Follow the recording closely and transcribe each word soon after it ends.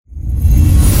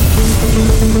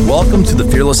Welcome to the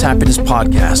Fearless Happiness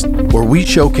Podcast, where we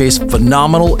showcase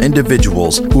phenomenal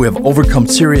individuals who have overcome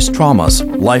serious traumas,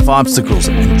 life obstacles,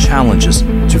 and challenges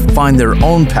to find their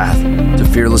own path to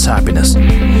fearless happiness.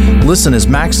 Listen as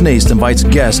Max Naist invites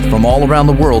guests from all around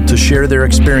the world to share their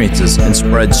experiences and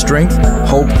spread strength,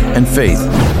 hope, and faith.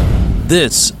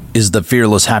 This is the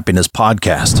Fearless Happiness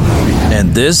Podcast,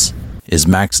 and this is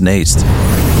Max Naist.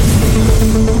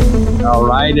 All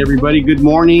right, everybody. Good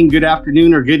morning, good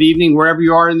afternoon, or good evening, wherever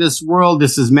you are in this world.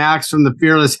 This is Max from the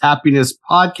Fearless Happiness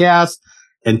Podcast.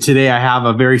 And today I have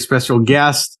a very special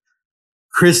guest.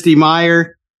 Christi Myers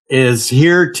is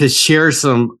here to share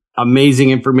some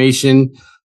amazing information.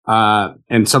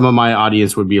 And some of my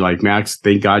audience would be like, Max,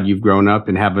 thank God you've grown up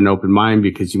and have an open mind,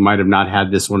 because you might have not had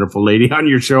this wonderful lady on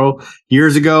your show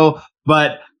years ago.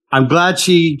 But I'm glad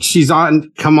she's agreed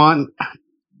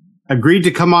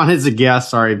to come on as a guest.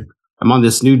 Sorry. I'm on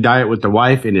this new diet with the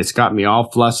wife, and it's got me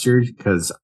all flustered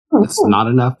because it's not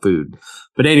enough food.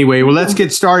 But anyway, well, let's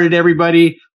get started,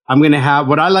 everybody. I'm going to have,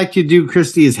 what I like to do,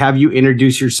 Christi, is have you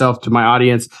introduce yourself to my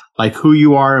audience, like who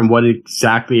you are and what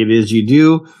exactly it is you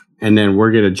do. And then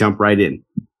we're going to jump right in.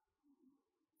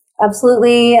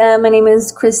 Absolutely. My name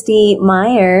is Christi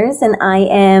Myers, and I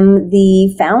am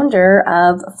the founder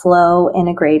of Flow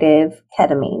Integrative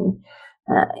Ketamine.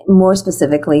 More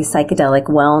specifically, psychedelic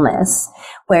wellness,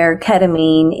 where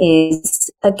ketamine is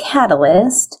a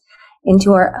catalyst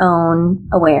into our own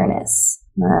awareness.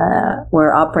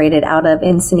 We're operated out of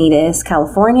Encinitas,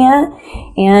 California,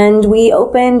 and I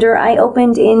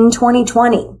opened in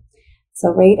 2020.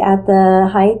 So right at the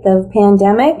height of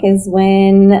pandemic is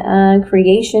when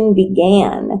creation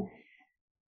began.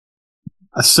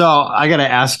 So I got to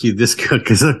ask you this,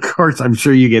 because of course I'm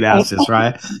sure you get asked this,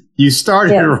 right? You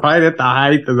started right at the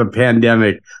height of the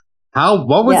pandemic.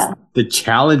 What was the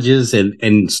challenges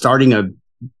in starting a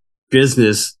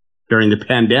business during the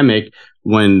pandemic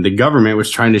when the government was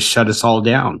trying to shut us all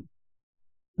down?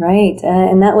 Right.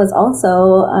 And that was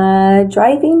also a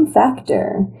driving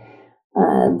factor.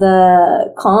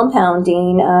 The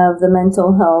compounding of the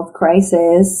mental health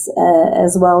crisis,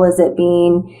 as well as it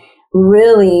being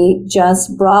really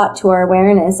just brought to our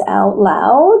awareness out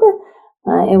loud.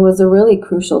 It was a really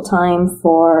crucial time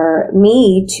for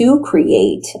me to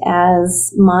create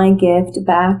as my gift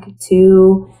back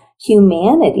to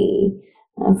humanity,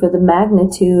 for the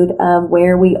magnitude of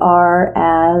where we are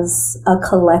as a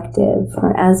collective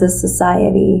or as a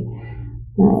society.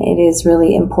 It is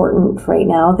really important right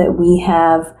now that we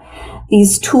have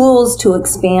these tools to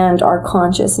expand our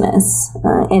consciousness.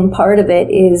 And part of it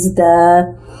is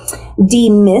the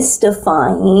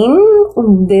demystifying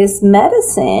this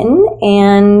medicine.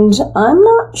 And I'm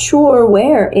not sure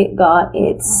where it got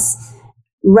its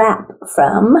rap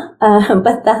from,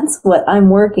 but that's what I'm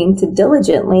working to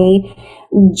diligently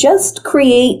just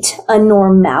create a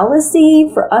normalcy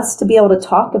for us to be able to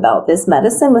talk about this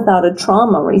medicine without a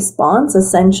trauma response,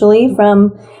 essentially,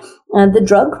 from the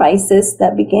drug crisis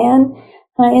that began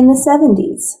in the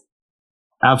 70s.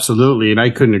 Absolutely. And I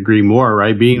couldn't agree more,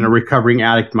 right? Being a recovering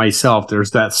addict myself,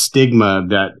 there's that stigma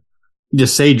that you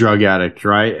just say drug addict,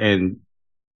 right? And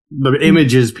the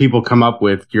images people come up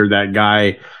with, you're that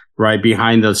guy right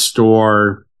behind the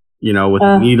store, with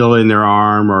a needle in their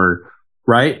arm, or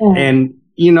right. And,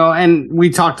 and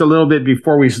we talked a little bit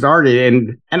before we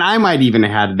started, and I might even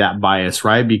have had that bias,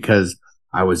 right? Because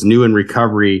I was new in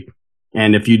recovery.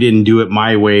 And if you didn't do it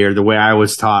my way or the way I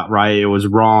was taught, right, it was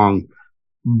wrong.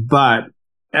 But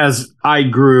as I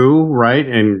grew, right,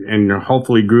 and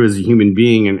hopefully grew as a human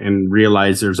being and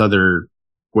realized there's other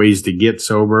ways to get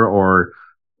sober or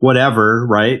whatever,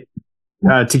 right,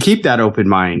 to keep that open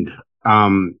mind.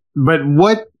 But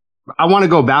I want to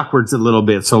go backwards a little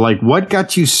bit. So, like, what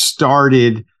got you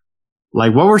started?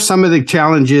 Like, what were some of the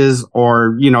challenges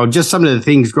or, just some of the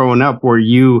things growing up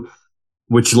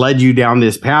which led you down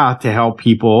this path to help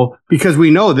people? Because we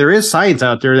know there is science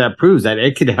out there that proves that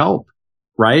it could help,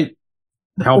 right?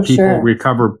 Help people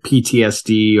recover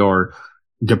PTSD or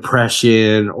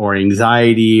depression or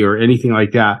anxiety or anything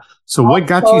like that. So what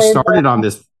got you started on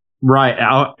this? Right.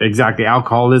 Exactly.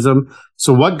 Alcoholism.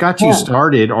 So what got you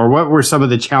started, or what were some of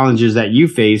the challenges that you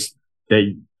faced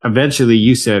that eventually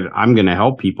you said, I'm going to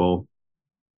help people?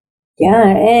 Yeah,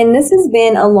 and this has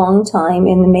been a long time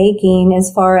in the making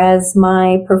as far as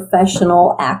my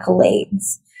professional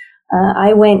accolades.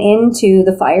 I went into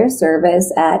the fire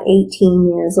service at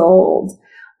 18 years old.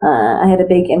 I had a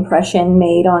big impression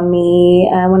made on me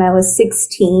when I was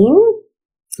 16.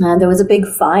 There was a big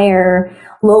fire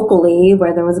locally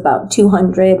where there was about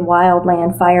 200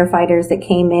 wildland firefighters that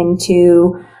came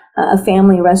into a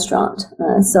family restaurant.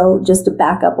 So just to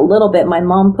back up a little bit, my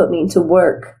mom put me to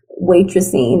work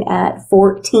waitressing at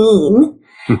 14.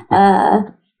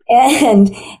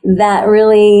 And that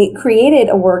really created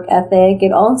a work ethic.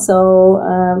 It also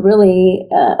really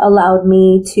allowed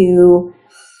me to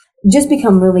just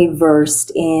become really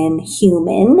versed in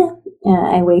human.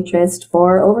 I waitressed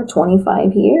for over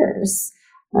 25 years.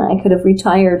 I could have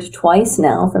retired twice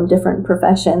now from different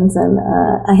professions, and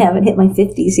I haven't hit my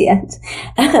 50s yet.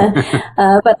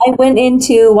 But I went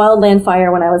into wildland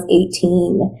fire when I was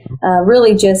 18,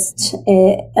 really just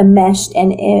enmeshed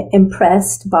and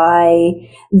impressed by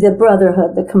the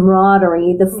brotherhood, the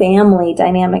camaraderie, the family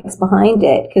dynamics behind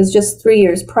it. Because just 3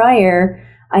 years prior,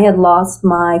 I had lost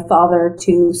my father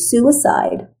to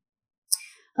suicide.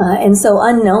 And so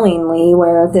unknowingly,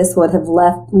 where this would have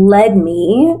led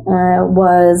me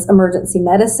was emergency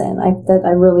medicine. I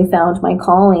really found my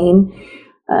calling.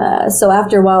 So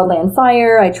after wildland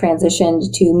fire, I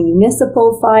transitioned to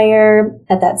municipal fire.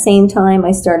 At that same time,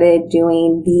 I started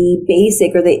doing the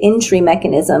basic or the entry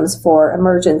mechanisms for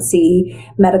emergency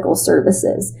medical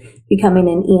services, becoming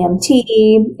an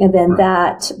EMT. And then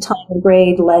that time and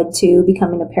grade led to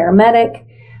becoming a paramedic.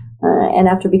 And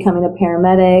after becoming a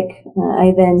paramedic,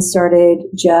 I then started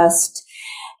just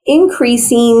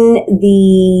increasing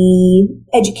the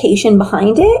education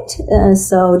behind it.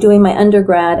 So doing my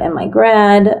undergrad and my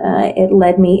grad, it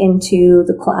led me into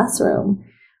the classroom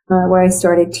where I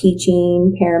started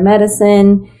teaching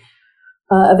paramedicine,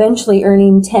 eventually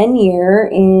earning tenure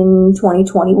in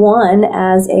 2021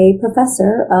 as a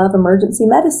professor of emergency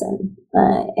medicine.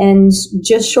 And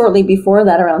just shortly before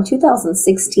that, around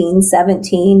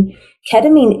 2016-17,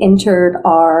 ketamine entered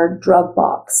our drug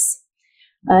box.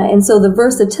 And so the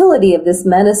versatility of this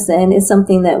medicine is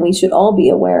something that we should all be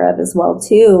aware of as well,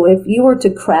 too. If you were to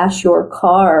crash your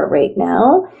car right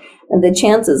now, the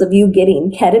chances of you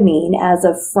getting ketamine as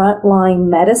a frontline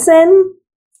medicine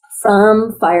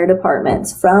from fire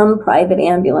departments, from private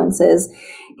ambulances,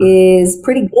 is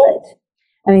pretty good.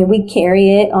 I mean, we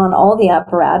carry it on all the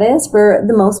apparatus for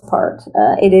the most part.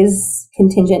 It is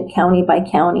contingent county by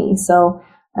county. So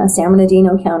San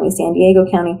Bernardino County, San Diego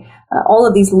County, all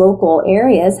of these local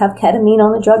areas have ketamine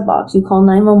on the drug box. You call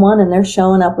 911 and they're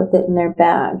showing up with it in their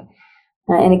bag.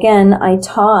 And again, I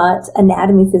taught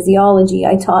anatomy physiology,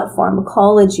 I taught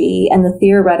pharmacology and the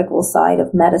theoretical side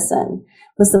of medicine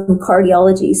with some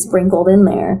cardiology sprinkled in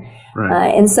there.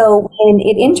 Right. And so when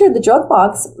it entered the drug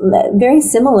box, very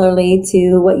similarly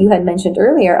to what you had mentioned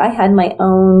earlier, I had my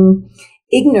own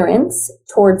ignorance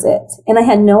towards it, and I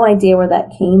had no idea where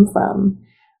that came from.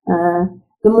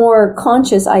 The more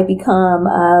conscious I become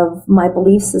of my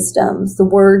belief systems, the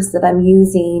words that I'm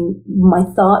using, my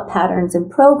thought patterns and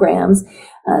programs,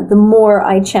 the more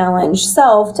I challenge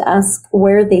self to ask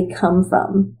where they come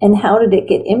from and how did it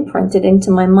get imprinted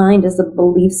into my mind as a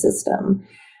belief system.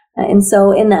 And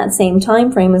so in that same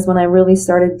time frame is when I really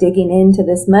started digging into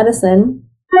this medicine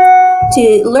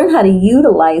to learn how to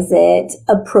utilize it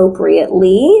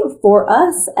appropriately for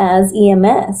us as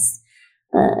EMS.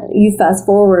 You fast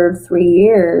forward 3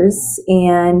 years,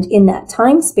 and in that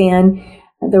time span,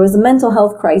 there was a mental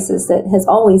health crisis that has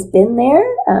always been there,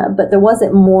 but there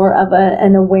wasn't more of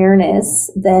an awareness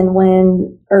than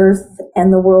when Earth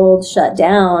and the world shut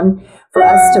down for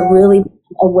us to really be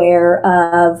aware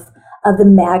of the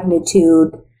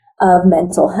magnitude of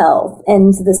mental health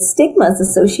and the stigmas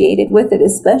associated with it,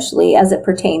 especially as it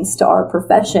pertains to our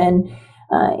profession.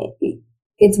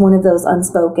 It's one of those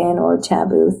unspoken or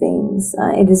taboo things.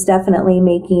 It is definitely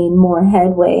making more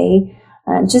headway,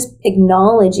 just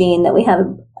acknowledging that we have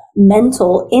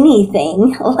mental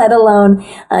anything, let alone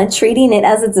treating it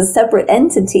as it's a separate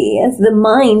entity, as the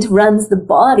mind runs the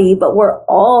body, but we're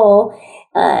all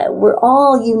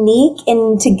unique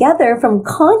and together from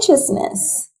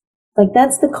consciousness. Like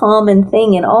that's the common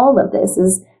thing in all of this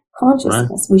is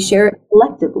consciousness. Right. We share it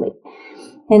collectively.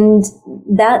 And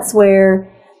that's where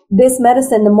this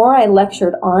medicine, the more I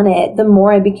lectured on it, the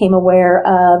more I became aware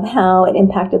of how it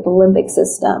impacted the limbic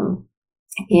system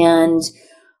and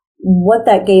what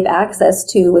that gave access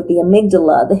to with the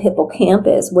amygdala, the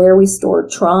hippocampus, where we store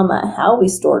trauma, how we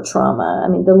store trauma. I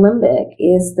mean, the limbic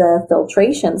is the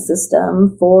filtration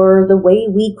system for the way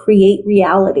we create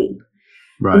reality.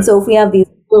 Right. And so if we have these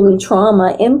early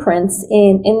trauma imprints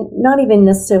in not even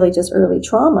necessarily just early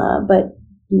trauma, but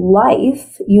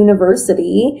life,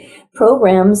 university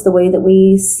programs, the way that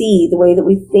we see, the way that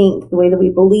we think, the way that we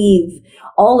believe,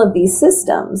 all of these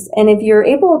systems. And if you're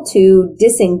able to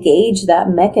disengage that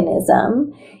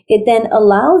mechanism, it then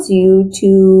allows you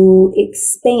to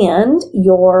expand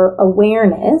your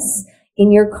awareness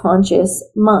in your conscious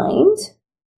mind,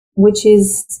 which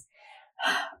is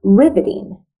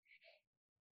riveting.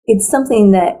 it's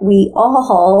something that we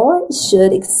all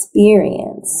should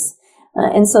experience.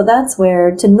 And so that's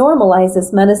where to normalize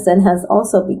this medicine has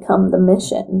also become the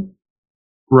mission.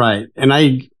 Right. And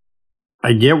I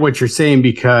get what you're saying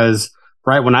because,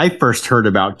 right, when I first heard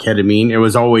about ketamine, it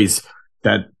was always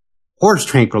that horse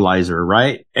tranquilizer,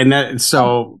 right? And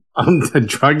so the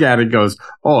drug addict goes,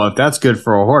 oh, if that's good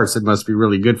for a horse, it must be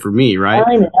really good for me, right?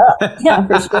 Line it up. Yeah,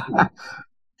 for sure.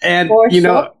 And, for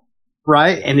sure.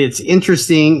 Right. And it's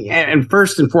interesting. And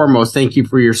first and foremost, thank you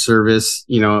for your service,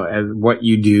 and what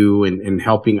you do and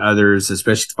helping others,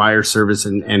 especially fire service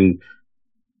and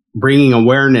bringing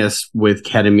awareness with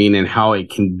ketamine and how it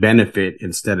can benefit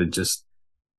instead of just,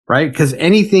 right? Because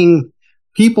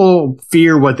people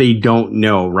fear what they don't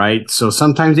know, right? So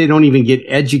sometimes they don't even get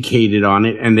educated on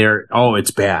it and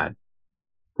it's bad,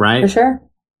 right? For sure.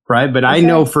 Right. But I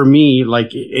know for me,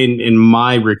 like in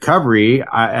my recovery,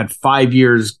 at 5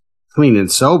 years clean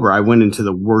and sober, I went into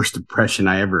the worst depression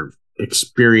I ever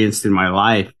experienced in my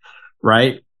life.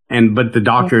 Right. But the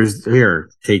doctors here,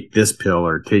 take this pill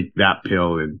or take that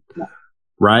pill. And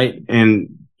right.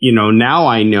 And, now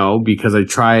I know because I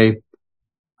try,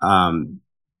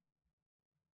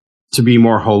 to be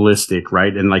more holistic,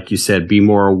 right? And like you said, be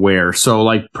more aware. So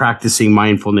like practicing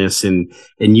mindfulness and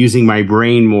using my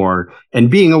brain more and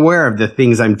being aware of the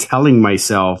things I'm telling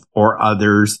myself or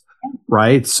others,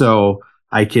 right? So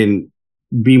I can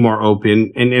be more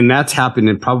open. And that's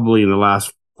happened probably in the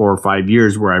last 4 or 5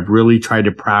 years where I've really tried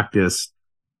to practice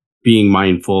being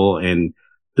mindful and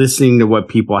listening to what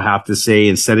people have to say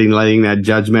instead of letting that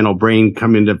judgmental brain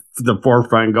come into the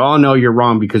forefront and go, oh no, you're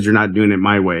wrong because you're not doing it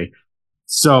my way.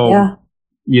 So,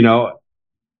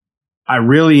 I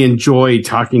really enjoy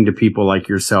talking to people like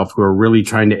yourself who are really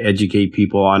trying to educate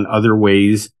people on other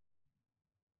ways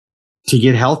to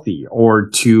get healthy or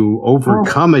to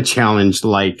overcome a challenge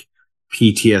like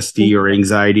PTSD or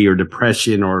anxiety or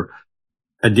depression or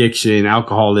addiction,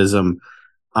 alcoholism.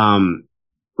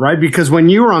 Right? Because when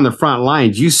you were on the front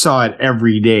lines, you saw it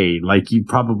every day. Like you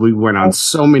probably went on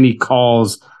so many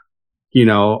calls,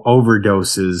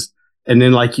 overdoses. And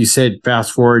then, like you said,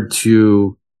 fast forward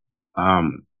to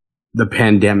the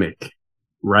pandemic,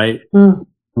 right?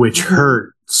 Which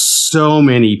hurt so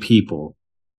many people,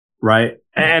 right?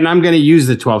 And I'm going to use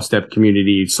the 12-step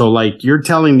community. So like you're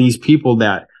telling these people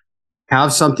that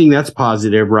have something that's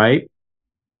positive, right?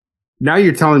 Now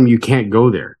you're telling them you can't go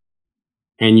there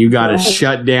and you got to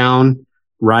shut down,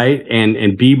 right?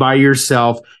 And be by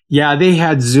yourself. Yeah, they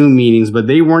had Zoom meetings, but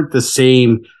they weren't the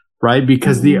same, right?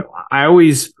 Because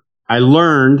I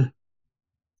learned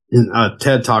in a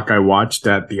TED Talk I watched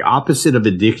that the opposite of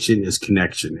addiction is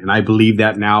connection. And I believe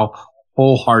that now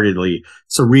wholeheartedly.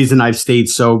 It's the reason I've stayed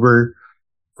sober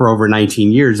for over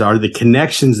 19 years are the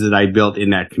connections that I built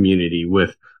in that community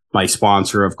with my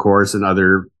sponsor, of course, and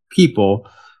other people.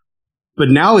 But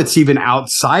now it's even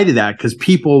outside of that because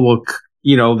people will,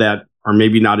 that are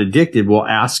maybe not addicted will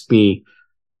ask me,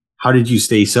 how did you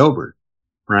stay sober?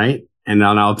 Right. And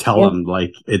then I'll tell them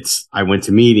like I went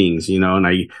to meetings, and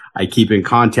I keep in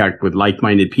contact with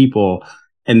like-minded people.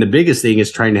 And the biggest thing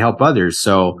is trying to help others.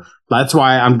 So that's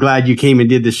why I'm glad you came and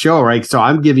did the show, right? So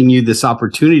I'm giving you this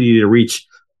opportunity to reach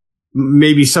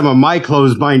maybe some of my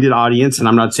closed-minded audience. And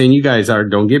I'm not saying you guys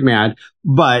don't get mad,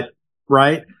 but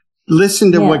right.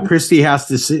 Listen to what Christi has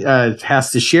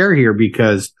to share here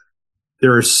because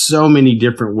there are so many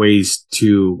different ways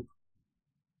to,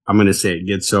 I'm going to say it,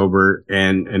 get sober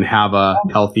and have a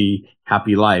healthy,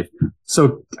 happy life.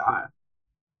 So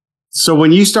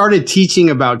when you started teaching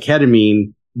about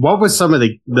ketamine, what was some of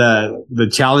the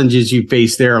challenges you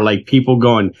faced there? Like people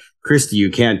going, Christi,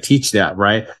 you can't teach that,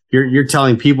 right? You're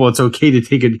telling people it's okay to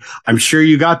take it. I'm sure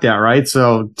you got that, right?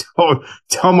 So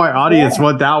tell my audience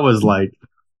what that was like.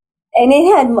 And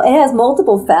it has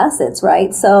multiple facets,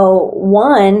 right? So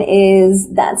one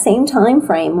is that same time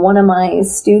frame. One of my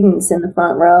students in the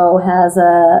front row has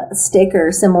a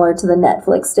sticker similar to the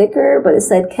Netflix sticker, but it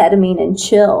said ketamine and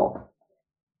chill.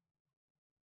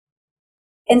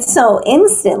 And so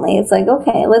instantly it's like,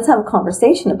 okay, let's have a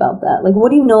conversation about that. Like, what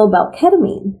do you know about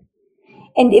ketamine?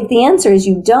 And if the answer is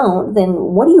you don't, then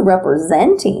what are you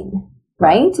representing?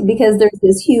 Right? Because there's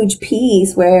this huge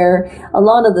piece where a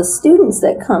lot of the students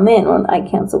that come in, well, I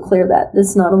can't so clear that,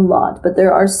 it's not a lot, but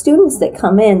there are students that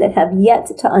come in that have yet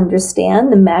to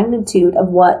understand the magnitude of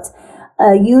what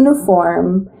a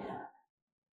uniform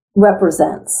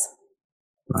represents.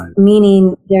 Right.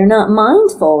 Meaning they're not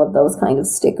mindful of those kind of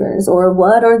stickers or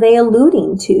what are they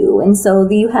alluding to. And so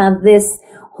you have this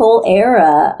whole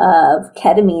era of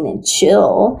ketamine and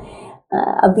chill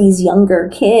of these younger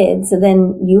kids. And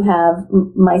then you have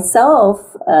myself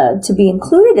to be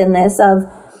included in this of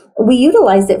we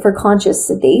utilized it for conscious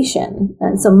sedation.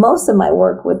 And so most of my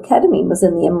work with ketamine was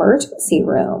in the emergency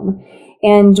room.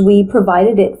 And we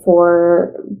provided it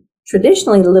for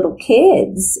traditionally little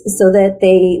kids so that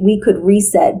we could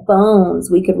reset bones,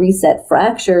 we could reset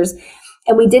fractures,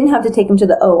 and we didn't have to take them to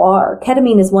the OR.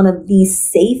 Ketamine is one of the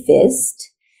safest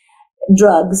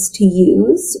drugs to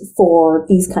use for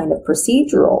these kind of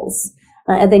procedurals.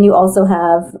 And then you also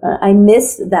have, I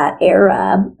missed that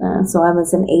era. So I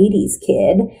was an 80s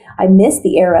kid. I missed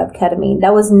the era of ketamine.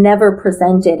 That was never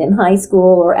presented in high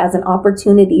school or as an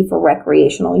opportunity for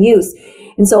recreational use.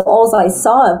 And so all I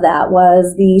saw of that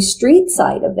was the street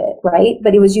side of it, right?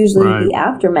 But it was usually the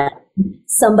aftermath,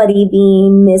 somebody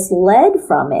being misled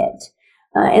from it.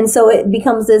 And so it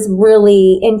becomes this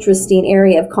really interesting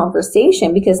area of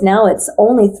conversation because now it's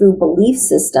only through belief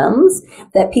systems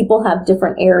that people have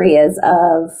different areas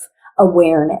of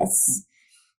awareness.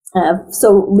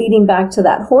 So leading back to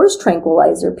that horse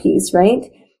tranquilizer piece, right?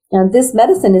 This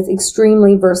medicine is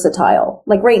extremely versatile.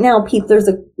 Like right now, there's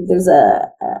a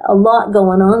lot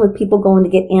going on with people going to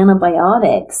get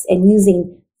antibiotics and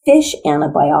using fish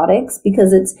antibiotics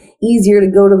because it's easier to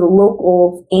go to the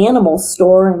local animal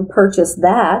store and purchase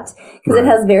that because it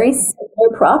has very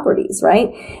similar properties, right?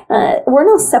 We're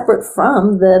no separate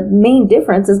from. The main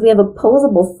difference is we have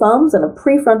opposable thumbs and a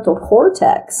prefrontal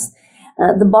cortex.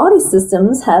 The body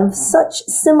systems have such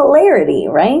similarity,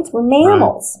 right? We're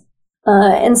mammals.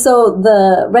 And so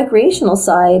the recreational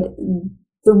side,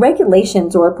 the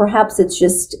regulations, or perhaps it's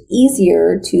just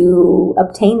easier to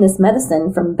obtain this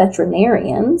medicine from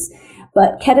veterinarians,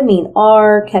 but ketamine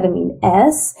R, ketamine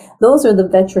S, those are the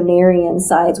veterinarian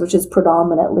sides, which is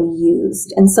predominantly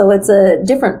used. And so it's a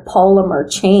different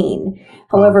polymer chain.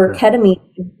 However, ketamine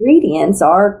ingredients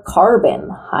are carbon,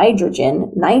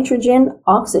 hydrogen, nitrogen,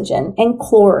 oxygen, and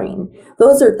chlorine.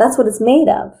 That's what it's made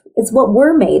of. It's what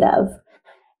we're made of.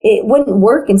 It wouldn't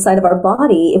work inside of our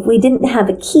body if we didn't have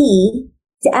a key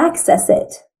to access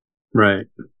it. Right.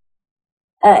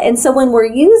 And so when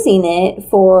we're using it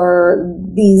for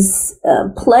these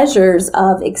pleasures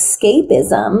of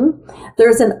escapism,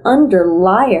 there's an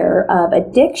underlayer of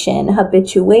addiction,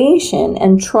 habituation,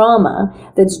 and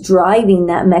trauma that's driving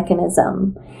that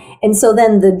mechanism. And so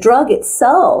then the drug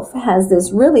itself has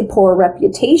this really poor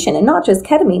reputation, and not just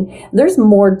ketamine. There's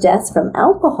more deaths from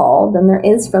alcohol than there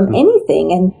is from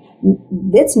anything. And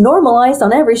it's normalized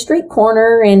on every street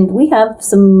corner, and we have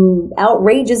some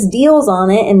outrageous deals on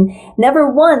it. And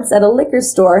never once at a liquor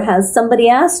store has somebody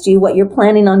asked you what you're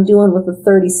planning on doing with a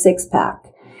 36 pack.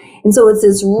 And so it's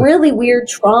this really weird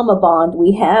trauma bond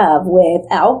we have with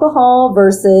alcohol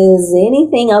versus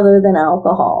anything other than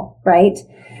alcohol, right?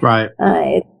 Right.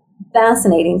 It's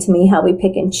fascinating to me how we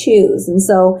pick and choose. And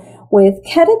so with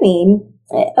ketamine,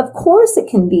 of course it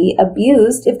can be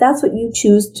abused if that's what you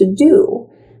choose to do.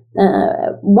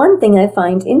 One thing I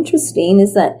find interesting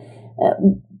is that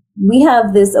we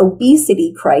have this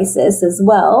obesity crisis as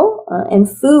well, and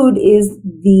food is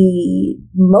the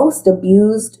most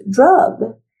abused drug.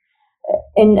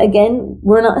 And again,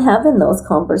 we're not having those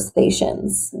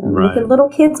conversations. Look at little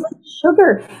kids with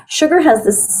sugar. Sugar has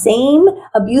the same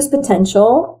abuse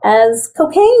potential as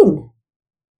cocaine.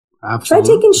 Absolutely.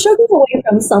 Try taking sugar away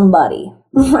from somebody,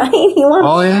 right? You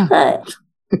want,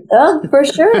 for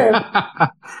sure.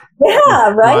 Yeah,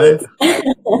 right?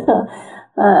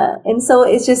 And so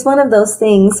it's just one of those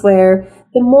things where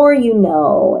the more you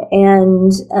know,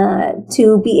 and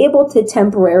to be able to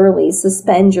temporarily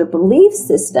suspend your belief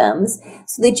systems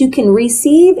so that you can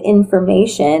receive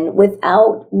information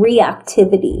without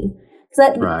reactivity.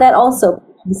 Because that also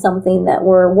is something that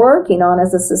we're working on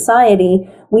as a society.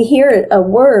 We hear a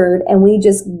word and we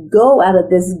just go out of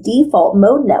this default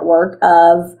mode network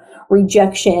of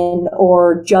rejection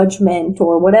or judgment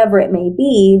or whatever it may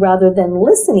be, rather than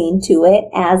listening to it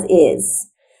as is,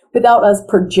 without us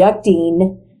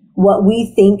projecting what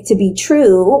we think to be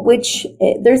true, which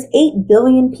there's 8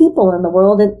 billion people in the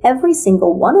world, and every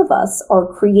single one of us are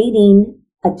creating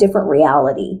a different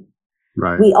reality.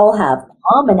 Right. We all have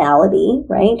commonality,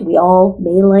 right? We all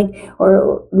may like,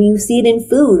 or we see it in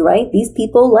food, right? These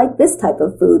people like this type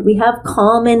of food. We have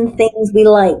common things we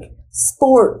like.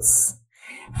 Sports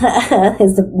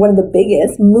is one of the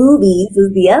biggest. Movies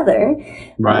is the other.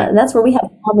 Right. That's where we have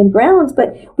common grounds,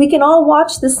 but we can all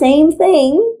watch the same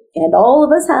thing and all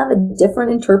of us have a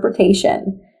different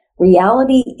interpretation.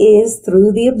 Reality is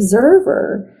through the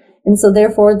observer. And so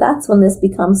therefore, that's when this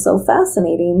becomes so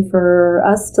fascinating for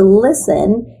us to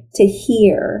listen, to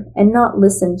hear, and not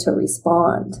listen to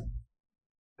respond.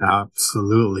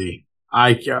 Absolutely.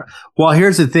 Well,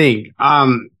 here's the thing.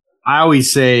 I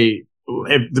always say,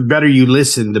 the better you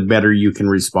listen, the better you can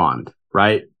respond,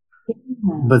 right?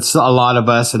 But a lot of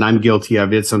us, and I'm guilty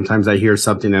of it, sometimes I hear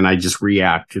something and I just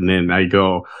react, and then I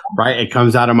go, right, it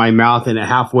comes out of my mouth, and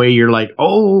halfway you're like,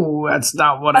 oh, that's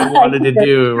not what I wanted to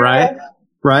do, right?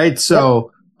 Right.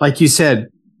 So like you said,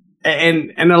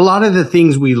 and a lot of the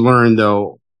things we learn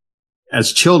though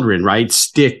as children, right,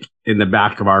 stick in the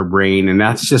back of our brain, and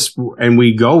that's just, and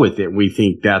we go with it. We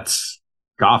think that's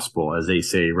gospel, as they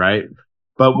say, right?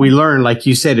 But we learn, like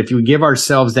you said, if you give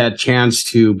ourselves that chance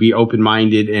to be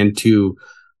open-minded and to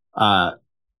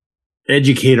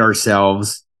educate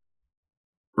ourselves,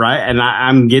 right? And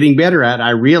I'm getting better at it.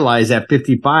 I realize at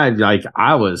 55, like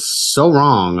I was so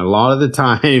wrong a lot of the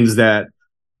times that,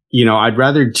 you know, I'd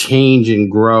rather change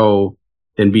and grow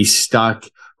than be stuck,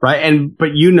 right?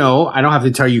 But you know, I don't have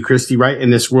to tell you, Christy, right? In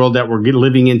this world that we're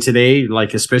living in today,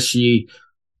 like especially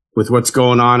with what's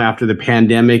going on after the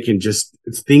pandemic and just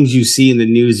things you see in the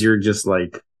news, you're just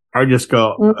like, I just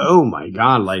go, oh my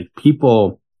God, like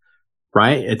people,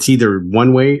 right? It's either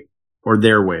one way or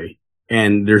their way.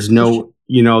 And there's no,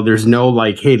 you know, there's no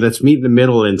like, hey, let's meet in the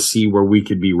middle and see where we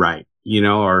could be right, you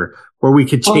know, or where we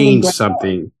could change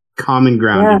something. Common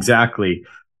ground. Exactly.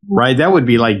 Right. That would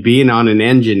be like being on an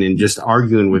engine and just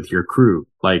arguing with your crew.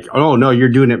 Like, oh no, you're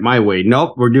doing it my way.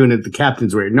 Nope. We're doing it the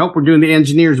captain's way. Nope. We're doing the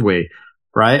engineer's way.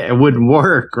 Right. It wouldn't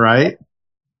work. Right.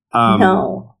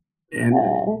 No.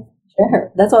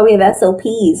 Sure. That's why we have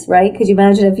SOPs, right? Could you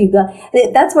imagine if you got,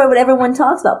 that's what everyone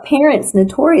talks about. Parents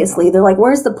notoriously, they're like,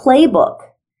 where's the playbook?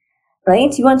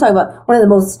 Right? You want to talk about one of the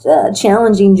most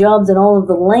challenging jobs in all of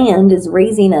the land is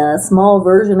raising a small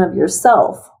version of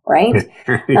yourself, right?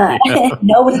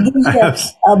 Nobody gives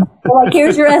you like,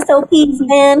 here's your SOPs,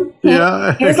 man.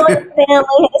 Here's all your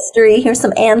family history. Here's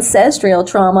some ancestral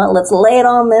trauma. Let's lay it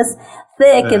on this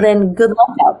thick and then good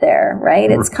luck out there, right?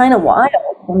 It's kind of wild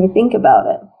when you think about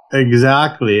it.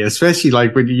 Exactly. Especially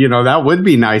like, you know, that would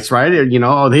be nice, right? You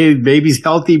know, oh, hey, baby's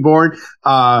healthy, born.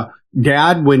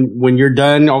 Dad, when you're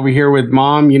done over here with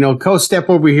mom, you know, go step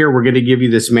over here. We're going to give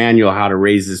you this manual how to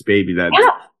raise this baby. That,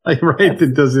 like, right.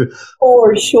 That doesn't.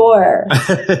 For sure.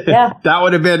 Yeah. That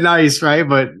would have been nice, right?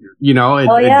 But, you know, it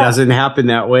doesn't happen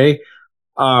that way.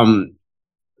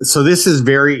 So this is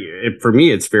for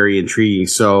me, it's very intriguing.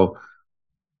 So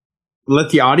let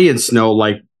the audience know,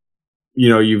 like, you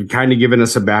know, you've kind of given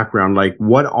us a background, like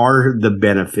what are the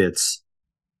benefits?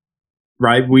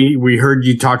 Right. We heard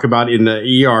you talk about in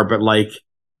the ER, but like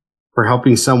for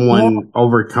helping someone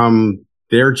overcome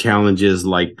their challenges,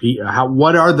 like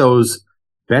what are those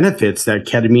benefits that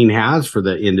ketamine has for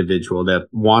the individual that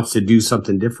wants to do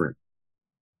something different?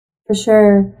 For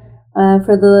sure.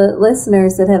 For the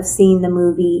listeners that have seen the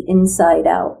movie Inside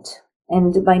Out,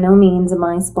 and by no means am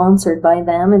I sponsored by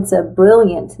them. It's a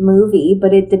brilliant movie,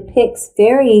 but it depicts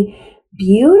very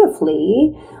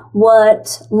beautifully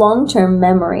what long-term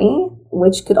memory,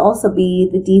 which could also be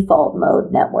the default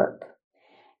mode network.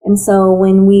 And so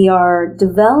when we are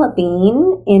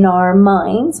developing in our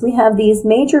minds, we have these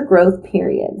major growth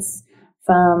periods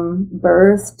from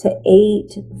birth to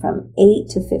 8, from 8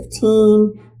 to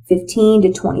 15, 15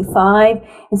 to 25.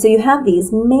 And so you have these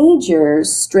major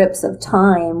strips of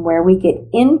time where we get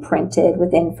imprinted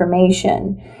with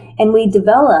information. And we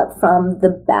develop from the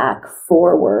back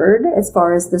forward as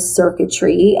far as the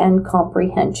circuitry and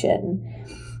comprehension.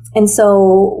 And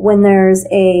so when there's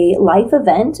a life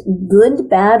event, good,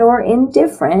 bad, or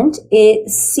indifferent, it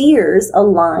sears a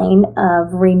line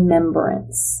of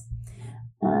remembrance.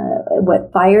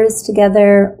 What fires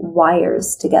together,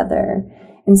 wires together.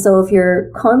 And so if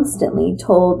you're constantly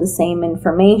told the same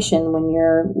information when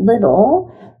you're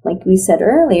little, like we said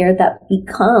earlier, that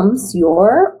becomes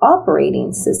your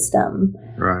operating system.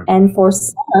 Right. And for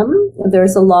some,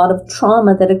 there's a lot of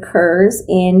trauma that occurs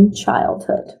in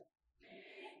childhood.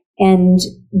 And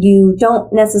you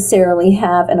don't necessarily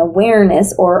have an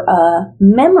awareness or a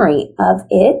memory of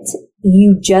it.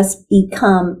 You just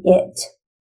become it.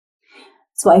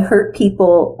 So I hurt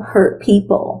people.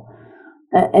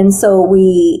 And so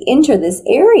we enter this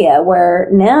area where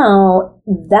now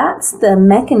that's the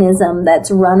mechanism that's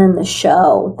running the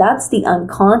show. That's the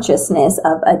unconsciousness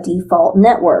of a default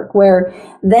network, where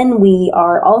then we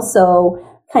are also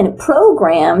kind of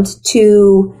programmed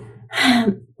to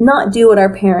not do what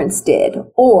our parents did,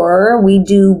 or we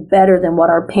do better than what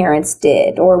our parents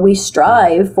did, or we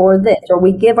strive for this, or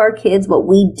we give our kids what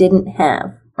we didn't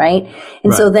have. Right.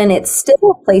 And so then it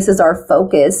still places our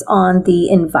focus on the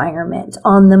environment,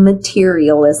 on the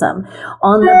materialism,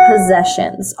 on the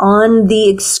possessions, on the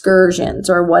excursions,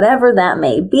 or whatever that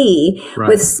may be,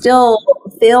 with still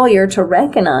failure to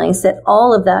recognize that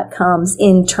all of that comes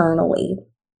internally.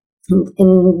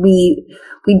 And we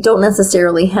don't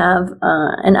necessarily have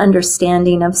an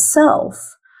understanding of self.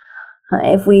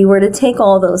 If we were to take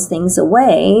all those things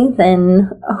away, then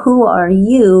who are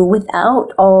you without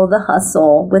all the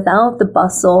hustle, without the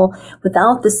bustle,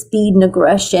 without the speed and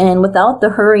aggression, without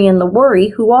the hurry and the worry?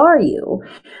 Who are you?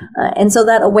 And so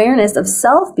that awareness of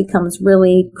self becomes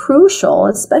really crucial,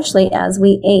 especially as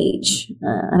we age.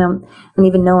 I don't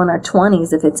even know in our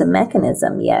 20s if it's a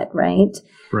mechanism yet, right?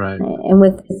 Right. And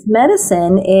with this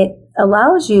medicine, it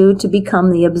allows you to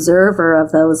become the observer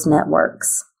of those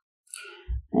networks.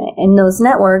 And those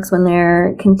networks, when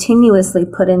they're continuously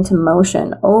put into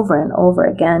motion over and over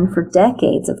again for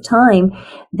decades of time,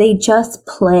 they just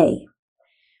play.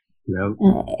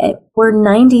 Yep. We're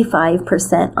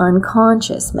 95%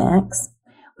 unconscious, Max.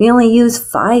 We only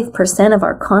use 5% of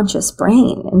our conscious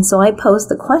brain. And so I pose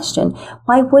the question,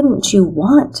 why wouldn't you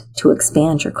want to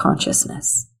expand your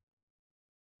consciousness?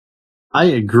 I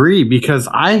agree, because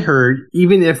I heard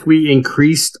even if we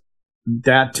increased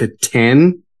that to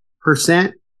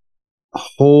 10%, a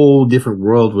whole different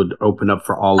world would open up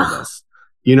for all of us.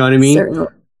 You know what I mean? Certainly.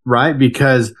 Right?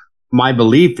 Because my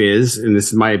belief is, and this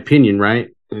is my opinion, right?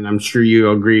 And I'm sure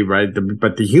you agree, right?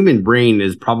 But the human brain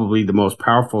is probably the most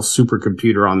powerful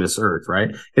supercomputer on this earth,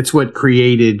 right? It's what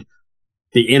created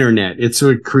the internet. It's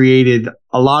what created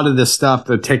a lot of the stuff,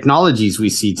 the technologies we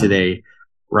see today,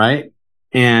 right?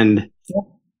 And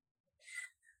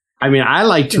I mean, I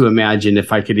like to imagine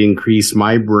if I could increase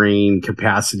my brain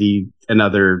capacity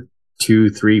another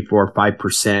 2, 3, 4,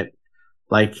 5%,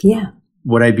 like,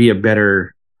 would I be a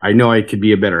better, I know I could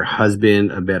be a better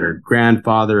husband, a better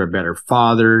grandfather, a better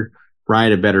father,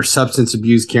 right? A better substance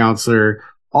abuse counselor,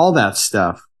 all that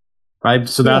stuff, right?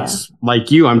 So that's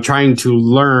like you, I'm trying to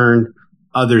learn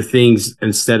other things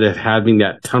instead of having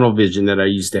that tunnel vision that I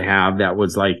used to have that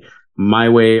was like my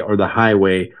way or the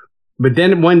highway. But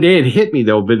then one day it hit me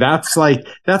though, but that's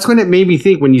when it made me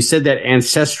think when you said that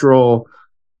ancestral,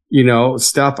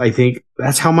 stuff, I think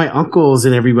that's how my uncles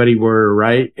and everybody were,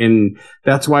 right? And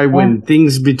that's why when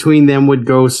things between them would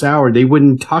go sour, they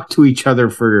wouldn't talk to each other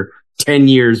for 10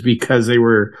 years because they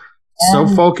were so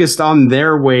focused on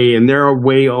their way and their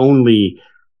way only,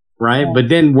 right? But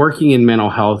then working in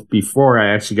mental health before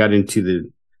I actually got into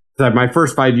my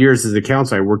first 5 years as a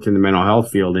counselor, I worked in the mental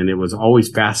health field, and it was always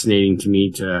fascinating to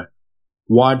me to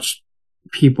watch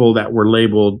people that were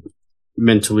labeled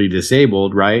mentally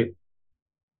disabled, right?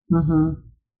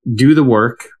 Do the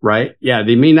work, right? Yeah,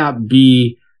 they may not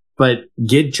be, but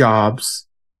get jobs,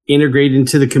 integrate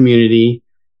into the community,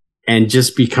 and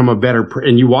just become a better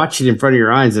and you watch it in front of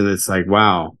your eyes, and it's like,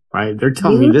 wow, right? They're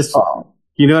telling me this,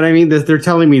 you know what I mean? They're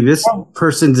telling me this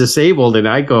person's disabled, and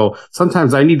I go,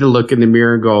 sometimes I need to look in the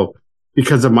mirror and go,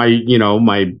 because of my,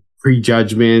 my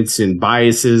prejudgments and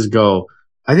biases, go,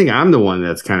 I think I'm the one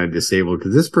that's kind of disabled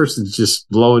because this person's just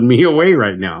blowing me away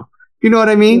right now. You know what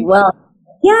I mean? Well,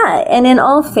 yeah. And in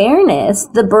all fairness,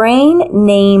 the brain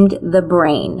named the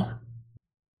brain.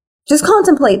 Just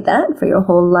contemplate that for your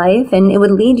whole life, and it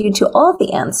would lead you to all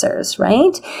the answers,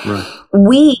 right?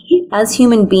 We, as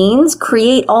human beings,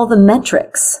 create all the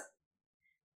metrics.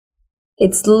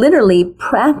 It's literally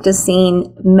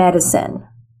practicing medicine,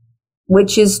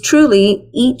 which is truly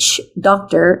each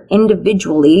doctor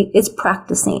individually is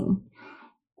practicing.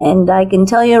 And I can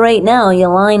tell you right now, you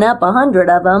line up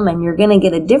 100 of them and you're going to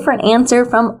get a different answer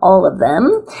from all of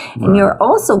them. And you're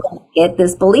also going to get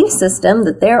this belief system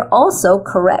that they're also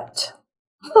correct,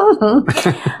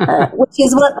 which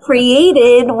is what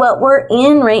created what we're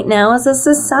in right now as a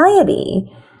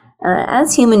society.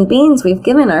 As human beings, we've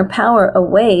given our power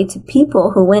away to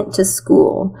people who went to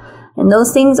school. And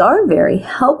those things are very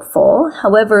helpful.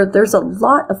 However, there's a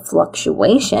lot of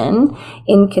fluctuation,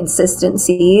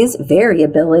 inconsistencies,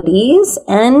 variabilities,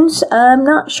 and I'm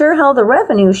not sure how the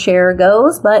revenue share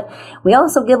goes, but we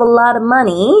also give a lot of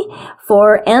money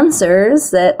for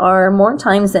answers that are more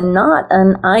times than not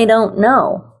an I don't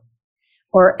know.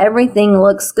 Or everything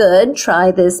looks good,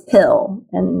 try this pill.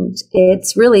 And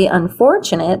it's really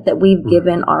unfortunate that we've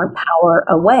given our power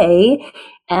away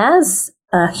as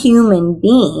a human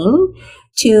being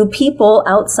to people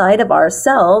outside of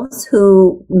ourselves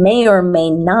who may or may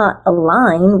not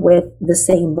align with the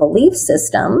same belief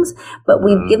systems, but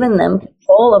we've given them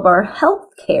control of our health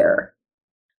care.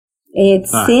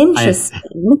 It's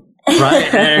interesting.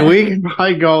 Right. And we can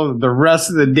probably go the rest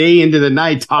of the day into the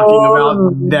night talking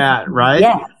about that, right?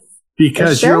 Yes.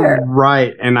 Because you're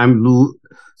right. And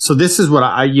so this is what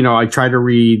I try to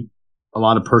read a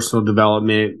lot of personal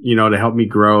development, to help me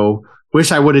grow.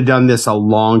 Wish I would have done this a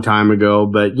long time ago,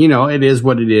 but it is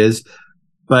what it is.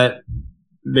 But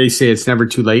they say it's never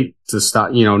too late to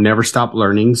stop, never stop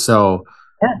learning. So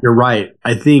you're right.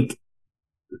 I think,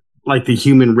 like the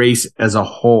human race as a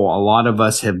whole, a lot of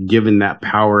us have given that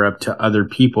power up to other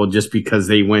people just because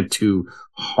they went to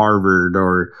Harvard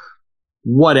or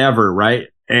whatever, right?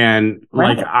 And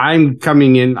like I'm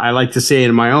coming in, I like to say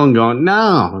in my own going,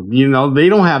 no, they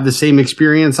don't have the same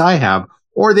experience I have,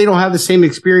 or they don't have the same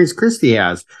experience Christi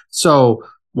has. So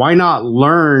why not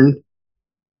learn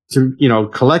to,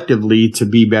 collectively to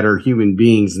be better human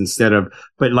beings instead of,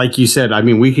 but like you said, I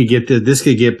mean, we could get this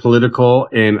could get political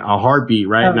in a heartbeat,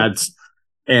 right?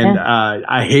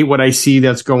 I hate what I see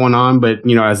that's going on, but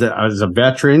as a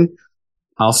veteran,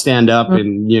 I'll stand up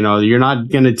and, you're not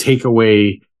going to take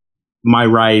away my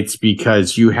rights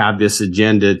because you have this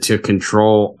agenda to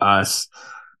control us.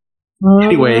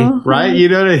 Anyway,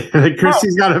 right?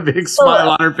 Christi's got a big smile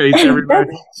on her face. Everybody,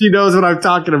 she knows what I'm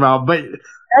talking about, but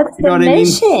that's the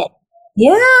mission. I mean?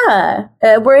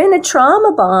 Yeah. We're in a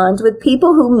trauma bond with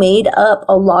people who made up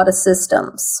a lot of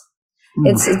systems.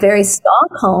 It's very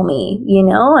Stockholmy,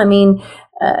 I mean,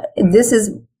 this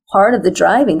is part of the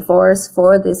driving force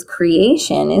for this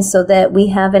creation is so that we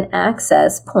have an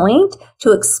access point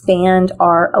to expand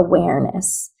our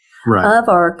awareness of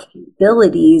our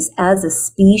capabilities as a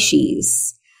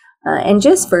species. And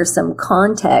just for some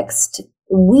context,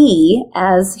 we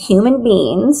as human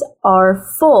beings are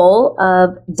full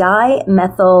of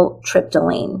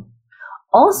dimethyltryptamine,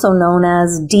 also known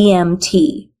as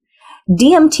DMT.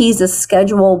 DMT is a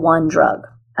Schedule 1 drug,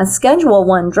 a Schedule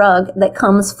 1 drug that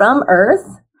comes from Earth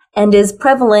and is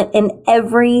prevalent in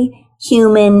every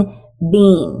human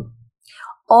being.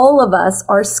 All of us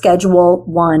are Schedule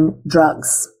 1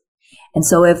 drugs. And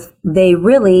so if they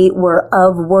really were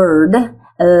of word,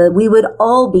 we would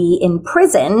all be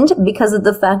imprisoned because of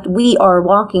the fact we are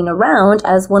walking around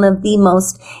as one of the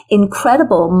most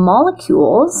incredible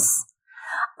molecules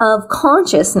of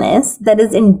consciousness that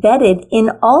is embedded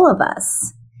in all of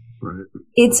us. Right.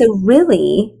 It's a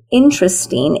really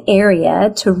interesting area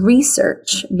to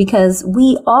research because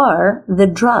we are the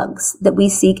drugs that we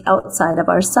seek outside of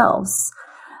ourselves.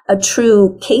 A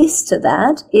true case to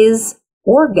that is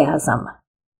orgasm.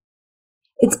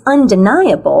 It's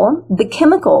undeniable, the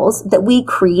chemicals that we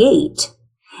create,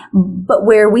 but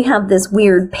where we have this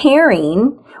weird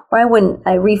pairing, or I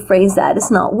rephrase that,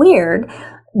 it's not weird,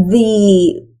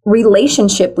 the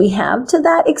relationship we have to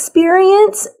that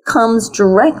experience comes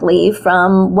directly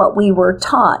from what we were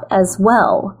taught as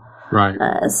well. Right.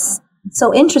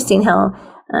 So interesting how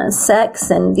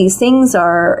sex and these things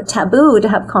are taboo to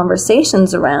have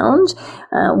conversations around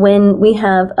when we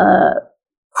have a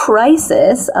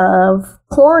crisis of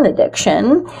porn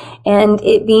addiction and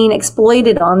it being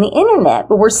exploited on the internet,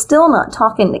 but we're still not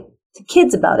talking to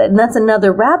kids about it. And that's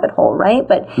another rabbit hole, right?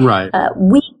 But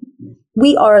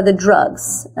we are the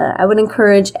drugs. I would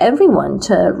encourage everyone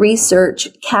to research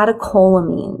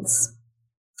catecholamines.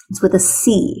 It's with a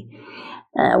C.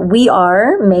 We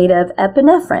are made of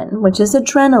epinephrine, which is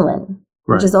adrenaline,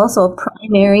 which is also a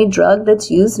primary drug that's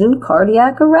used in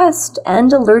cardiac arrest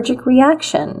and allergic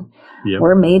reaction. Yep.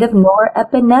 We're made of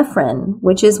norepinephrine,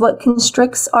 which is what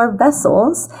constricts our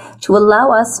vessels to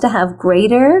allow us to have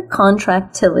greater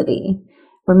contractility.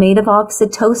 We're made of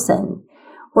oxytocin.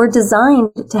 We're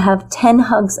designed to have 10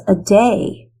 hugs a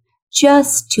day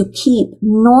just to keep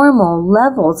normal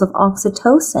levels of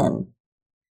oxytocin.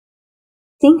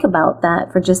 Think about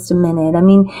that for just a minute. I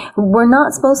mean, we're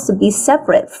not supposed to be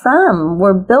separate from.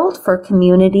 We're built for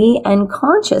community and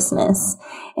consciousness.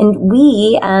 And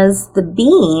we, as the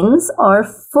beings,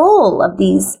 are full of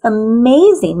these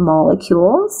amazing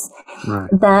molecules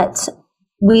that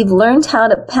we've learned how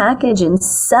to package and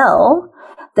sell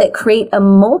that create a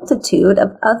multitude of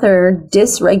other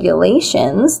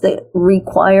dysregulations that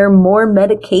require more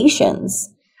medications.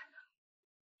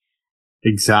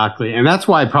 Exactly. And that's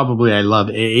why I love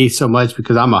AA so much,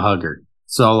 because I'm a hugger.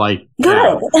 So like,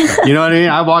 good. You know what I mean?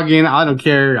 I walk in, I don't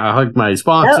care. I hug my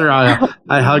sponsor. I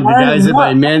hug the guys at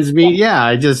my men's meet. Yeah.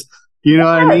 I just, you know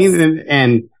what I mean?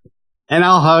 And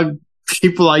I'll hug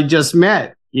people I just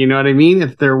met. You know what I mean?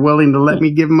 If they're willing to let me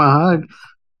give them a hug,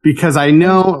 because I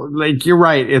know, like, you're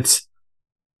right.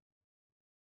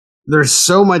 There's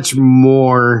so much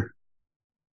more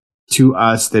to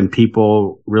us than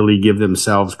people really give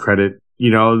themselves credit.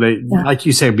 Like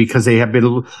you said, because they have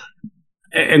been,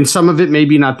 and some of it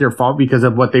maybe not their fault because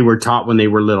of what they were taught when they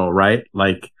were little, right?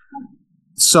 Like,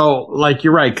 so like,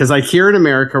 you're right. Cause like here in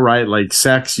America, right? Like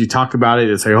sex, you talk about it,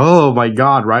 it's like, oh my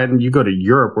God, right? And you go to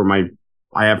Europe where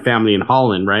I have family in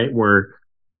Holland, right? Where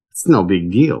it's no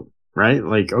big deal, right?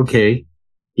 Like, okay.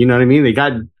 You know what I mean? They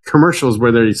got commercials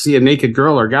where they see a naked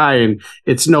girl or guy and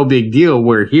it's no big deal.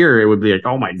 Where here it would be like,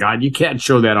 oh my God, you can't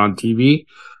show that on TV.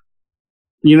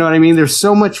 You know what I mean? There's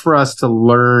so much for us to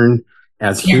learn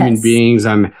as human Yes. beings.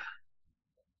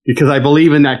 Because I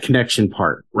believe in that connection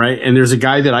part, right? And there's a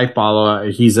guy that I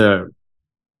follow. He's a,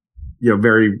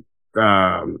 very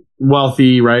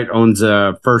wealthy, right? Owns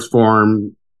a First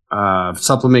Form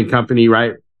supplement company,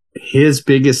 right? His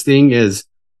biggest thing is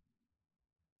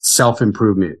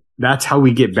self-improvement. That's how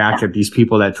we get back at these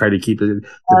people that try to keep it.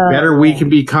 The better we can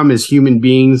become as human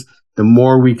beings, the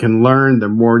more we can learn, the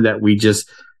more that we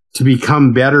to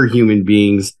become better human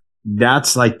beings.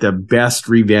 That's like the best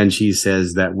revenge, he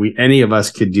says, that any of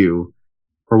us could do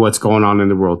for what's going on in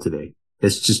the world today.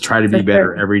 It's just try to be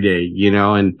better every day,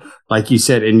 and like you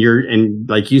said,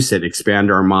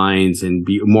 expand our minds and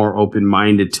be more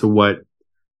open-minded to what,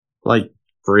 like,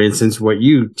 for instance, what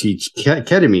you teach,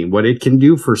 ketamine, what it can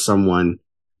do for someone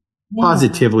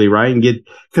positively, right? And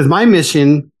because my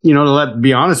mission,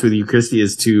 be honest with you, Christy,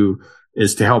 is to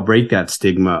help break that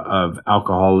stigma of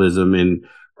alcoholism and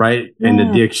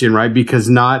addiction, right? Because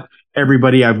not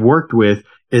everybody I've worked with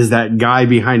is that guy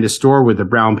behind a store with a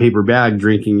brown paper bag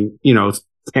drinking,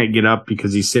 can't get up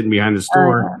because he's sitting behind the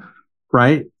store,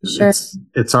 right? Sure.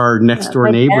 It's our next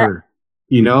door neighbor.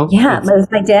 Yeah, but it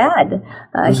was my dad.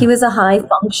 He was a high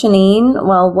functioning,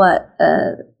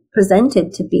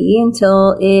 presented to be,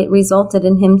 until it resulted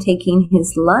in him taking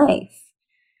his life.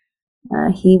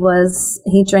 He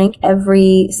drank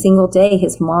every single day.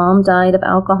 His mom died of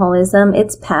alcoholism.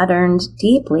 It's patterned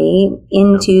deeply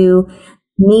into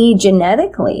me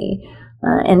genetically.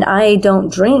 And I don't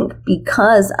drink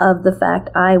because of the fact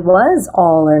I was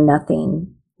all or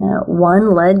nothing.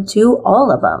 One led to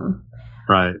all of them.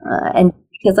 Right. And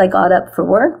because I got up for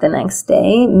work the next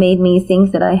day, made me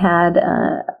think that I had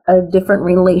a different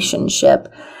relationship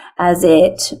as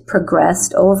it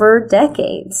progressed over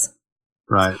decades.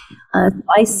 Right.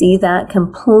 I see that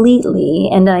completely,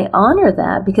 and I honor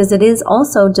that because it is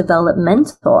also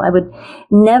developmental. I would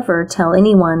never tell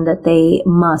anyone that they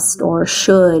must or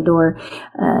should, or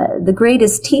the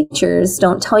greatest teachers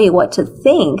don't tell you what to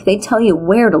think. They tell you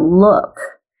where to look.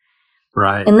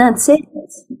 Right. And that's it.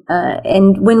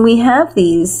 And when we have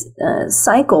these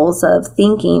cycles of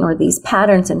thinking or these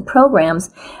patterns and programs,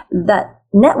 that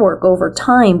network over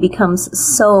time becomes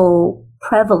so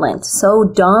prevalent, so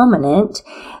dominant,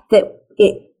 that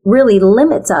it really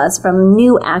limits us from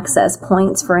new access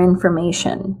points for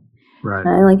information.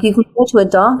 Right. Like you can go to a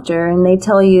doctor and they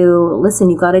tell you,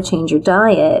 listen, you got to change your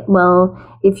diet. Well,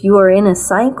 if you are in a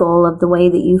cycle of the way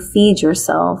that you feed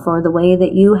yourself or the way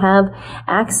that you have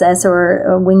access,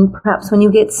 or when you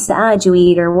get sad, you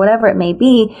eat, or whatever it may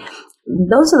be,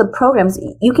 those are the programs.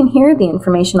 You can hear the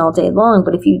information all day long,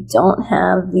 but if you don't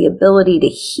have the ability to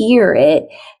hear it,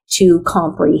 to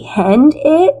comprehend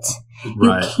it,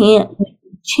 you can't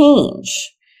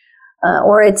change.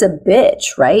 Or it's a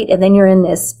bitch, right? And then you're in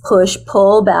this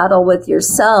push-pull battle with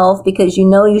yourself because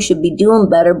you should be doing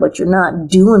better, but you're not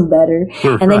doing better.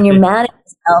 And then you're mad at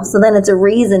yourself. So then it's a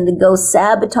reason to go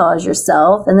sabotage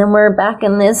yourself. And then we're back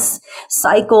in this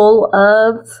cycle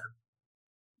of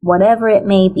whatever it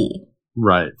may be.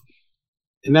 Right.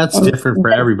 And that's different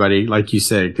for everybody. Like you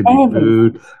said, it could be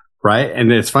food, right?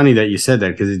 And it's funny that you said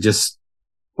that because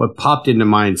what popped into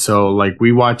mind. So like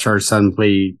we watch our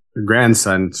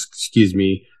grandson,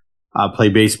 play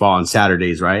baseball on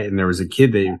Saturdays, right? And there was a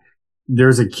kid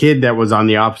that was on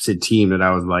the opposite team that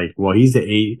I was like, well, he's the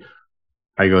 8.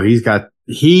 I go, you could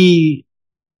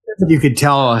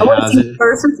tell has it.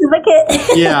 Birth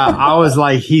certificate. Yeah. I was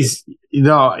like, he's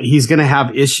going to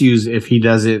have issues if he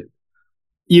doesn't,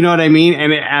 you know what I mean?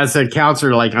 And as a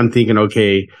counselor, like I'm thinking,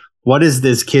 okay, what is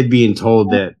this kid being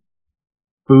told that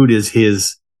food is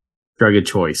his drug of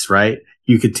choice, right?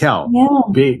 You could tell. Yeah.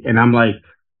 And I'm like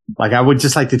I would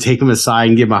just like to take him aside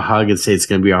and give him a hug and say, it's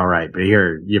going to be all right. But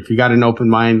here, if you got an open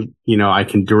mind, I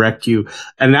can direct you.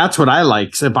 And that's what I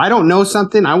like. So if I don't know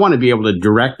something, I want to be able to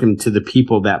direct him to the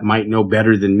people that might know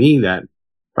better than me,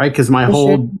 right? Because my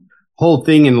whole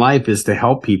thing in life is to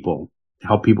help people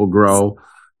grow.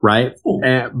 Right.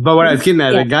 But what I was getting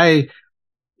at, the guy,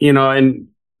 and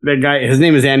the guy, his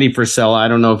name is Andy Frisella. I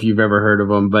don't know if you've ever heard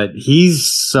of him, but he's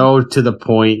so to the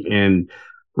point and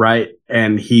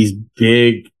he's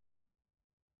big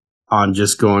on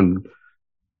just going,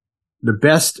 the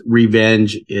best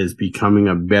revenge is becoming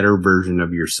a better version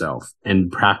of yourself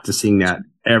and practicing that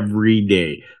every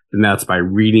day. And that's by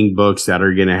reading books that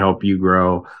are going to help you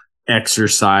grow,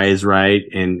 exercise, right?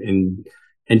 And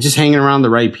just hanging around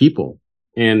the right people.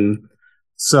 And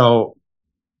so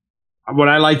what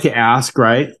I like to ask,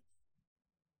 right,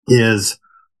 is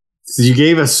you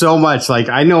gave us so much. Like,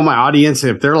 I know my audience,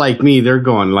 if they're like me, they're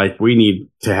going like,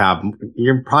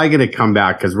 you're probably going to come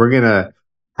back because we're going to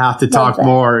have to talk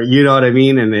more. You know what I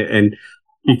mean? And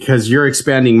because you're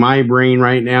expanding my brain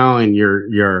right now, and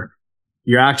you're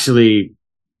actually,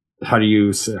 how do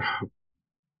you say,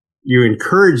 you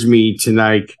encourage me to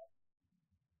like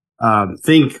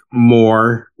think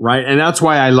more, right? And that's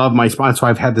why I love my sponsor. That's why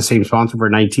I've had the same sponsor for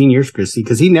 19 years, Christy,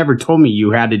 because he never told me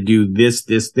you had to do this,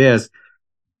 this, this.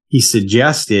 He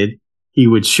suggested, he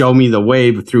would show me the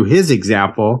way through his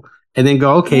example and then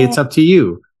go, okay, it's up to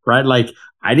you, right? Like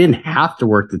I didn't have to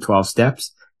work the 12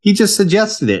 steps. He just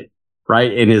suggested it,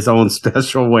 right? In his own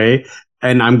special way.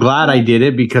 And I'm glad I did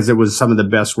it because it was some of the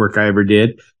best work I ever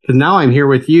did. Because now I'm here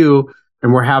with you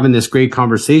and we're having this great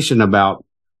conversation about,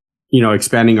 you know,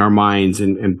 expanding our minds,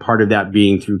 and part of that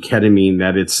being through ketamine,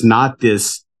 that it's not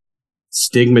this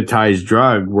stigmatized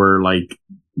drug where like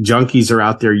junkies are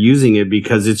out there using it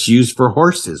because it's used for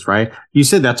horses, right? You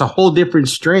said that's a whole different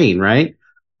strain, right?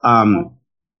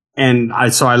 And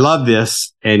I love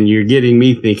this, and you're getting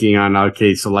me thinking on,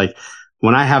 okay, so like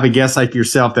when I have a guest like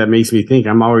yourself, that makes me think,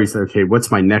 I'm always, okay,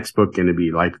 what's my next book going to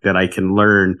be like that I can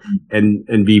learn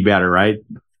and be better, right?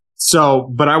 So,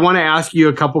 but I want to ask you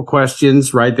a couple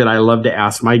questions, right, that I love to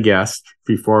ask my guests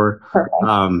before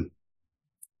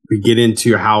we get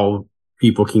into how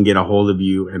people can get a hold of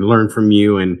you and learn from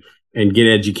you and get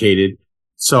educated.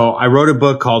 So I wrote a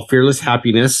book called Fearless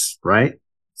Happiness, right?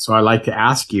 So I like to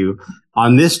ask you,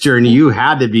 on this journey, you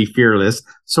had to be fearless.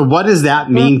 So what does that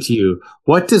mean to you?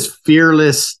 What does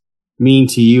fearless mean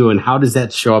to you, and how does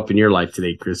that show up in your life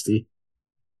today, Christy?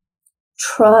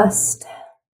 Trust.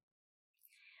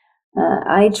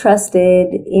 I trusted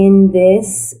in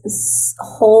this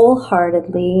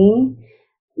wholeheartedly,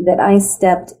 that I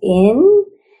stepped in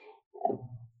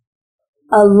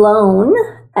alone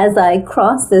as I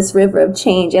crossed this river of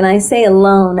change. And I say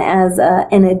alone as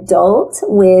an adult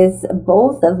with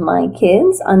both of my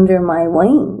kids under my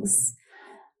wings.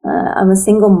 I'm a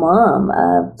single mom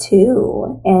of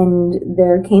two, and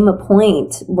there came a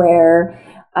point where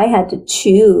I had to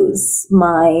choose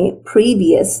my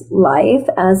previous life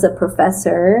as a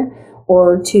professor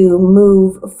or to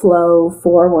move flow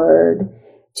forward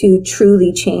to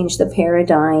truly change the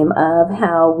paradigm of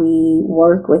how we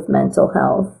work with mental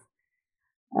health.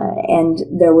 And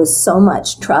there was so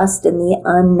much trust in the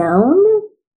unknown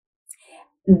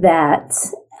that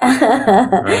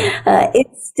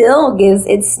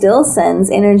it still sends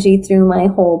energy through my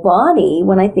whole body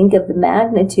when I think of the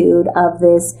magnitude of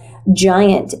this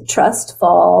giant trust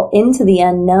fall into the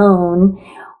unknown,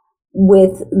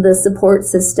 with the support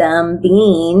system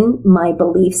being my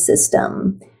belief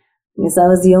system. Because I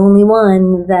was the only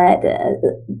one that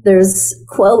there's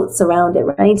quotes around it,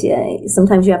 right?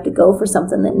 Sometimes you have to go for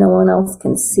something that no one else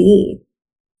can see.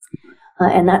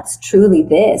 And that's truly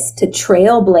this, to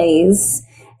trailblaze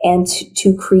and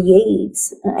to create.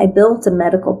 I built a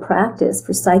medical practice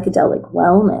for psychedelic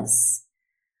wellness.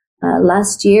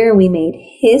 Last year, we made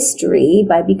history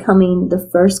by becoming the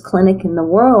first clinic in the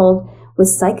world with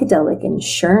psychedelic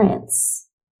insurance.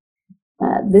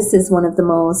 This is one of the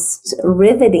most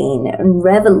riveting and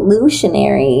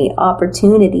revolutionary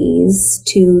opportunities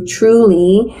to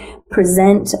truly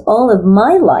present all of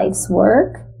my life's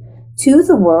work to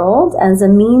the world as a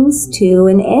means to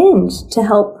an end to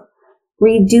help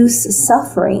reduce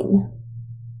suffering.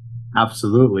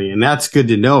 Absolutely. And that's good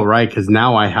to know, right? Because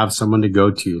now I have someone to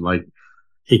go to, like,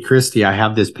 hey, Christy, I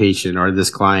have this patient or this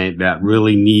client that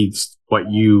really needs what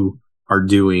you are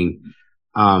doing.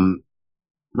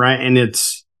 Right. And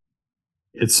it's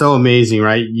so amazing,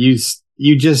 right? You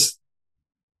just,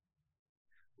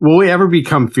 will we ever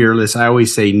become fearless? I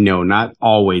always say no, not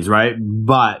always, right?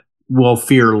 But we'll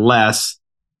fear less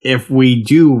if we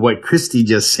do what Christy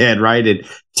just said, right? And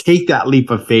take that leap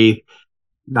of faith,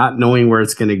 not knowing where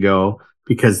it's going to go,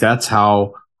 because that's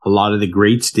how a lot of the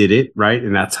greats did it, right?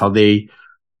 And that's how they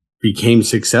became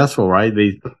successful, right?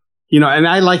 And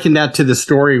I liken that to the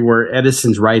story where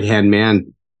Edison's right-hand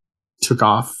man took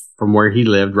off from where he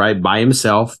lived, right, by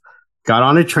himself, got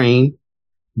on a train,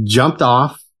 jumped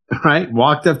off, right,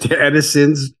 walked up to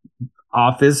Edison's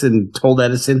office and told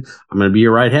Edison, I'm going to be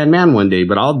your right-hand man one day,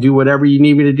 but I'll do whatever you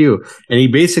need me to do. And he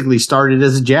basically started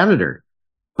as a janitor,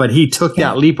 but he took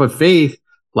that leap of faith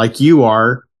like you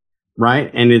are, right?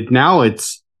 And if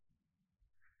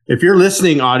you're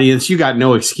listening, audience, you got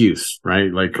no excuse,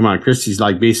 right? Like, come on, Christy's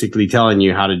like basically telling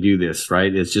you how to do this,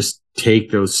 right? It's just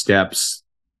take those steps.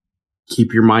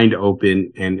 Keep your mind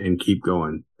open and keep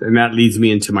going. And that leads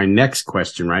me into my next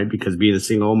question, right? Because being a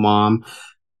single mom,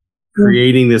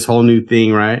 creating this whole new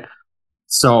thing, right?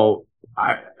 So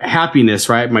happiness,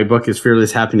 right? My book is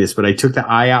Fearless Happiness, but I took the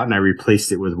I out and I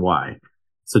replaced it with why.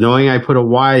 So knowing I put a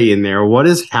why in there, what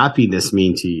does happiness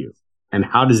mean to you? And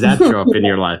how does that show up in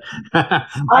your life?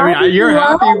 I you're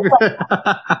love happy,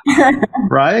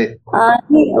 right? I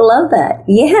love that.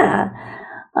 Yeah.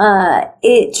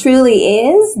 It truly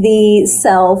is the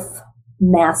self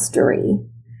mastery.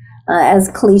 As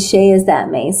cliche as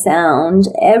that may sound,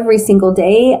 every single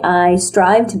day I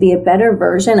strive to be a better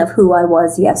version of who I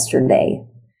was yesterday.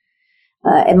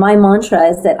 And my mantra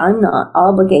is that I'm not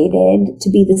obligated to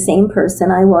be the same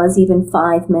person I was even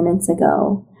 5 minutes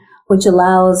ago, which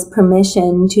allows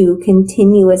permission to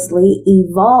continuously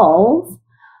evolve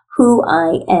who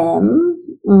I am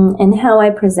and how I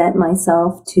present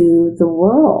myself to the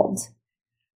world.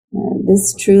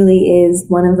 This truly is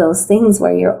one of those things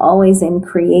where you're always in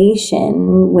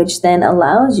creation, which then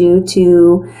allows you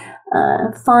to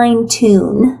fine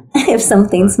tune if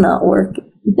something's not working.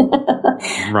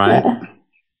 Right.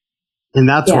 And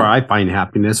that's where I find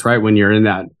happiness, right? When you're in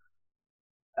that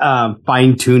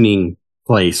fine tuning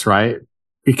place, right?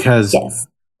 Because,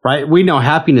 right, we know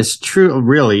happiness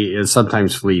really is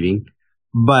sometimes fleeting.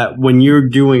 But when you're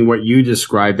doing what you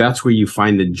described, that's where you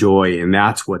find the joy, and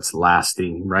that's what's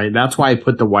lasting, right? That's why I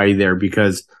put the Y there,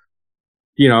 because,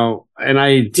 and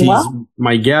I tease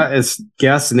my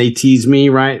guests and they tease me,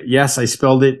 right? Yes, I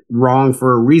spelled it wrong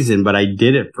for a reason, but I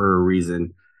did it for a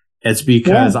reason. It's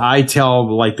because I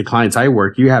tell like the clients I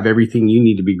work, you have everything you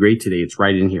need to be great today. It's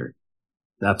right in here.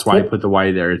 That's why I put the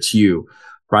Y there. It's you,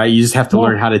 right? You just have to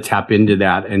learn how to tap into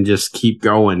that and just keep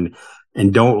going,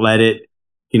 and don't let it,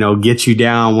 get you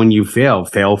down when you fail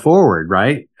forward,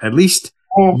 right? At least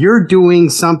you're doing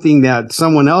something that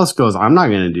someone else goes, I'm not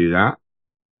going to do that.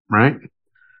 Right.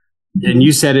 And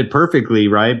you said it perfectly,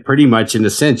 right? Pretty much in a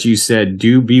sense, you said,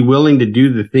 be willing to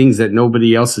do the things that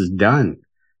nobody else has done,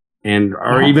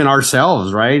 or even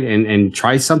ourselves, right? And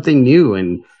try something new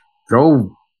and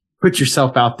go put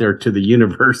yourself out there to the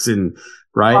universe, and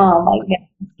right. Oh my God.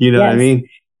 You know what I mean?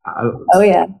 Oh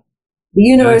yeah. The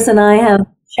universe and I have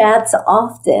chats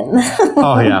often.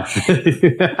 Oh yeah. For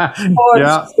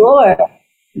sure.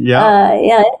 Yeah.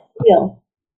 It's real.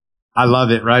 I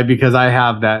love it, right? Because I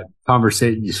have that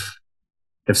conversation.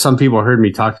 If some people heard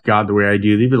me talk to God the way I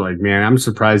do, they'd be like, man, I'm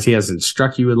surprised he hasn't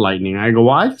struck you with lightning. I go,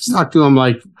 well, I just talk to him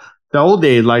like the old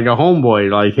days, like a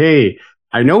homeboy, like, hey,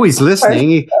 I know he's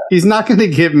listening. He's not going to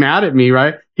get mad at me,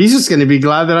 right? He's just going to be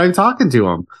glad that I'm talking to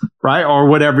him, right? Or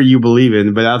whatever you believe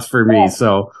in, but that's for me.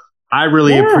 So I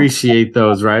really appreciate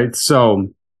those, right?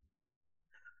 So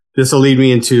this will lead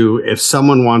me into, if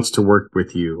someone wants to work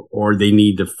with you or they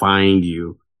need to find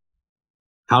you,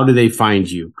 how do they find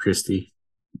you, Christi?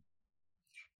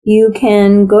 You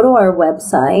can go to our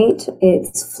website.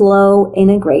 It's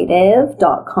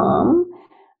flowintegrative.com.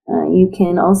 You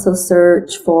can also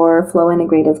search for Flow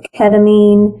Integrative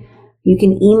Ketamine. You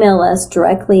can email us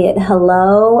directly at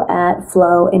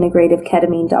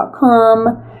hello@flowintegrativketamine.com.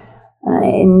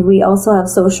 And we also have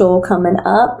social coming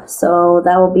up, so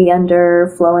that will be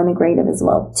under Flow Integrative as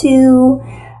well too.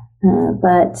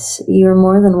 But you're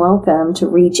more than welcome to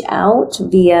reach out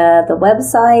via the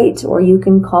website, or you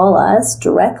can call us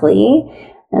directly,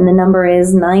 and the number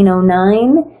is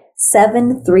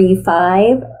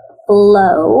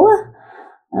 909-735-FLOW.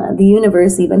 The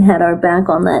universe even had our back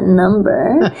on that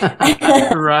number.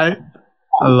 Right.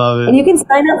 I love it. And you can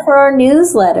sign up for our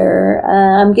newsletter.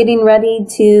 I'm getting ready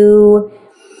to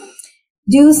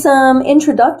do some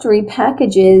introductory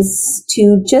packages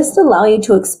to just allow you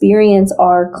to experience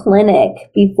our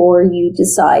clinic before you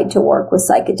decide to work with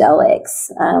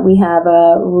psychedelics. We have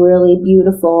a really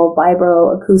beautiful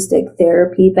vibroacoustic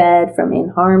therapy bed from In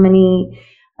Harmony.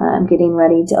 I'm getting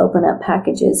ready to open up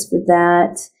packages for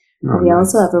that. We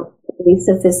also have a really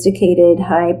sophisticated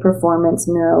high performance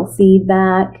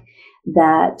neurofeedback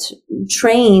that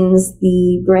trains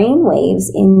the brain waves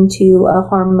into a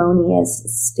harmonious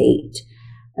state.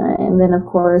 And then, of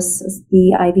course,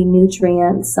 the IV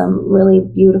nutrients, some really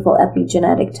beautiful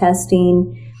epigenetic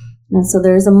testing. And so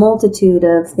there's a multitude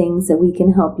of things that we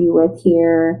can help you with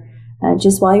here,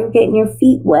 just while you're getting your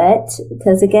feet wet,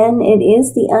 because, again, it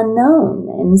is the unknown.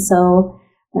 And so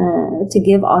to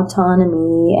give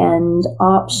autonomy and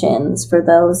options for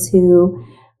those who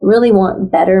really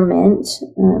want betterment,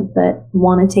 but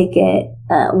want to take it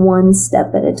one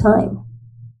step at a time.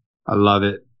 I love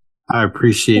it. I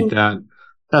appreciate that.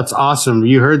 That's awesome.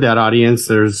 You heard that, audience.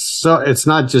 It's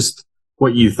not just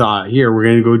what you thought. Here, we're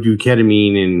going to go do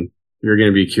ketamine and you're going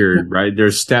to be cured, right?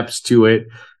 There's steps to it.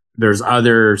 There's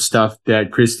other stuff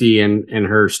that Christi and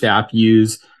her staff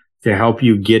use to help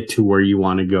you get to where you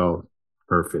want to go.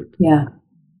 Perfect. Yeah.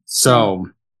 So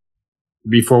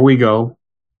before we go,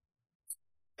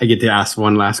 I get to ask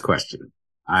one last question.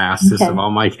 I ask this of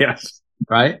all my guests,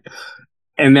 right?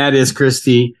 And that is,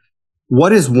 Christi,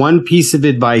 what is one piece of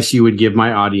advice you would give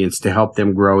my audience to help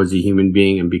them grow as a human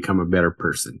being and become a better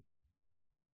person?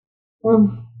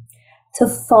 To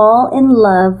fall in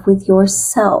love with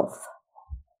yourself.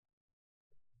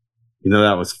 You know,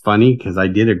 that was funny because I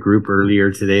did a group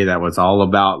earlier today that was all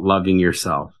about loving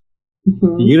yourself.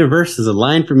 Mm-hmm. The universe is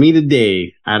aligned for me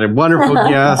today. I had a wonderful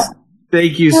guest.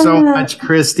 Thank you so much,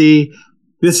 Christi.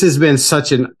 This has been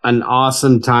such an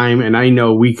awesome time. And I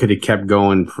know we could have kept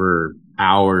going for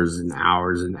hours and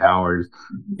hours and hours.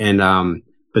 And,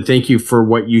 but thank you for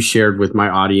what you shared with my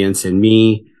audience and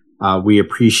me. We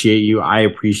appreciate you. I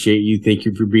appreciate you. Thank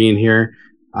you for being here.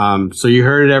 So you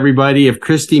heard it, everybody. If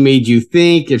Christi made you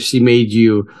think, if she made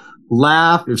you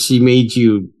laugh, if she made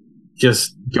you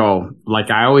just go, like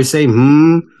I always say,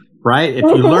 right? If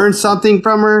you learned something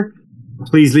from her,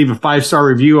 please leave a 5-star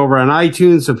review over on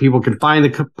iTunes so people can find the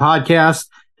podcast.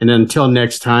 And until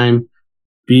next time,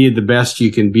 be the best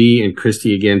you can be. And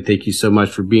Christi, again, thank you so much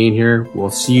for being here. We'll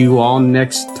see you all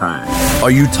next time. Are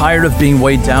you tired of being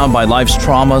weighed down by life's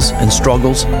traumas and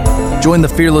struggles? Join the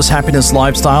Fearless Happiness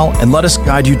lifestyle and let us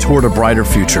guide you toward a brighter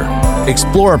future.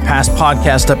 Explore our past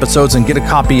podcast episodes and get a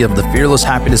copy of the Fearless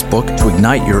Happiness book to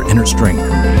ignite your inner strength.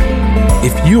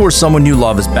 If you or someone you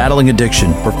love is battling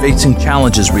addiction or facing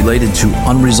challenges related to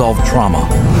unresolved trauma,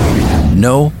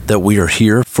 know that we are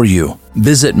here for you.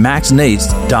 Visit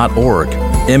maxnijst.org,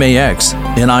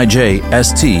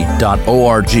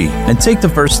 maxnijst.org, and take the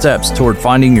first steps toward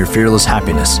finding your fearless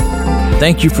happiness.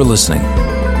 Thank you for listening.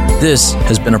 This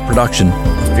has been a production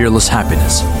of Fearless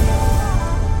Happiness.